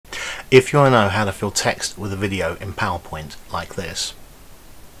If you want to know how to fill text with a video in PowerPoint like this,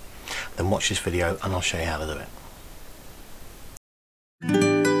 then watch this video and I'll show you how to do it.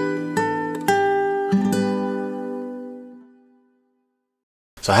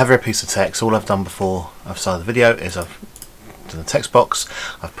 So I have here a piece of text. All I've done before I've started the video is I've done a text box,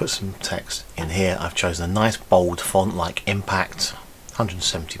 I've put some text in here, I've chosen a nice bold font like Impact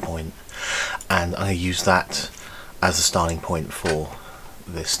 170 point, and I'm going to use that as a starting point for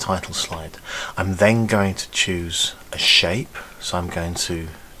this title slide. I'm then going to choose a shape, so I'm going to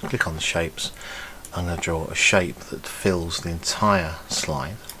click on the shapes. I'm going to draw a shape that fills the entire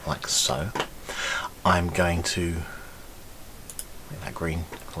slide like so. I'm going to make that green,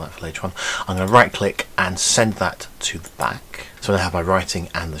 call that for later on. I'm going to right click and send that to the back. So I have my writing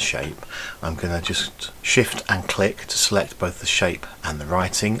and the shape. I'm going to just shift and click to select both the shape and the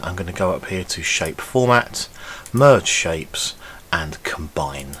writing. I'm going to go up here to shape format, merge shapes and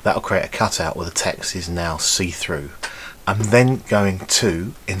combine. That will create a cutout where the text is now see-through. I'm then going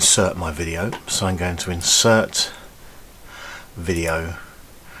to insert my video. So I'm going to insert video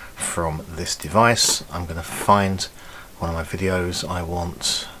from this device. I'm going to find one of my videos. I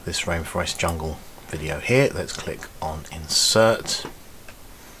want this rainforest jungle video here. Let's click on insert,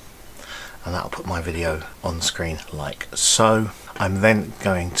 and that'll put my video on the screen like so. I'm then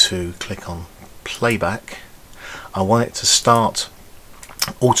going to click on playback. I want it to start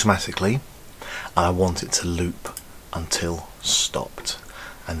automatically and I want it to loop until stopped.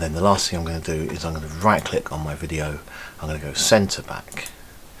 And then the last thing I'm going to do is I'm going to right click on my video, I'm going to go center back,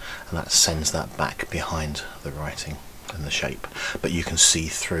 and that sends that back behind the writing and the shape, but you can see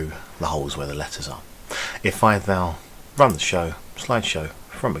through the holes where the letters are. If I now run the slideshow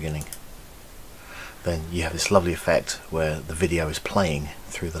from beginning, then you have this lovely effect where the video is playing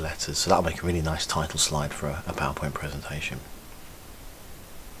through the letters. So that'll make a really nice title slide for a PowerPoint presentation.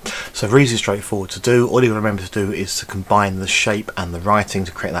 So really straightforward to do. All you remember to do is to combine the shape and the writing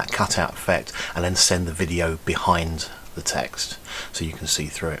to create that cutout effect, and then send the video behind the text so you can see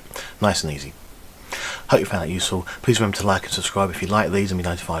through it. Nice and easy. Hope you found that useful. Please remember to like and subscribe if you like these and be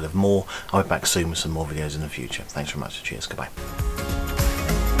notified of more. I'll be back soon with some more videos in the future. Thanks very much. Cheers. Goodbye.